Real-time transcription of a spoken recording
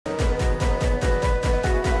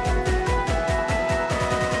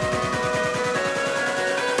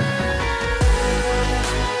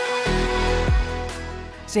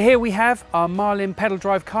So here we have our Marlin pedal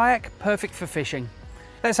drive kayak, perfect for fishing.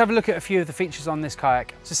 Let's have a look at a few of the features on this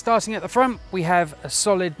kayak. So starting at the front, we have a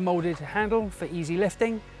solid molded handle for easy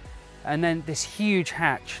lifting, and then this huge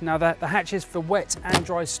hatch. Now the hatch is for wet and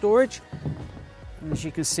dry storage. And as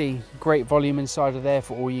you can see, great volume inside of there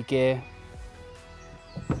for all your gear.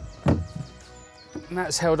 And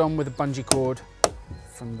that's held on with a bungee cord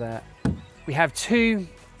from there. We have two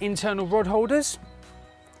internal rod holders,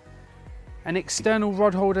 an external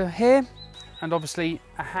rod holder here, and obviously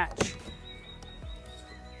a hatch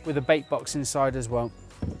with a bait box inside as well.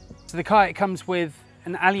 So the kayak comes with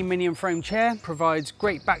an aluminium frame chair, provides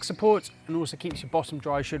great back support and also keeps your bottom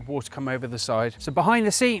dry should water come over the side. So behind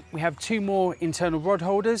the seat, we have two more internal rod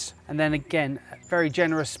holders, and then again, very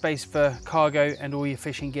generous space for cargo and all your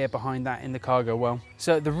fishing gear behind that in the cargo well.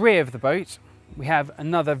 So at the rear of the boat, we have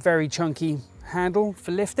another very chunky handle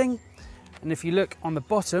for lifting. And if you look on the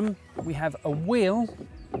bottom, we have a wheel.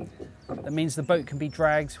 That means the boat can be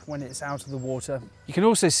dragged when it's out of the water. You can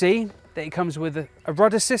also see that it comes with a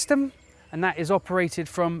rudder system, and that is operated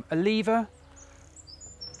from a lever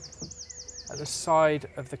at the side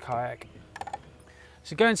of the kayak.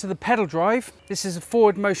 So going to the pedal drive, this is a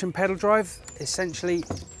forward motion pedal drive, essentially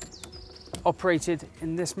operated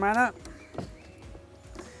in this manner.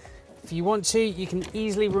 If you want to, you can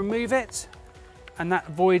easily remove it, and that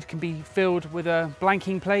void can be filled with a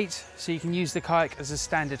blanking plate, so you can use the kayak as a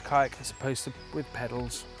standard kayak as opposed to with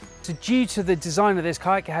pedals. So due to the design of this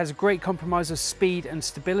kayak, it has a great compromise of speed and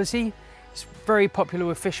stability. It's very popular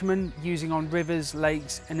with fishermen using on rivers,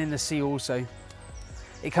 lakes, and in the sea also.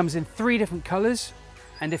 It comes in 3 different colours,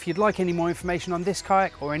 and if you'd like any more information on this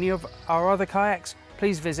kayak or any of our other kayaks,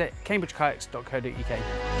 please visit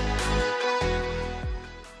cambridgekayaks.co.uk.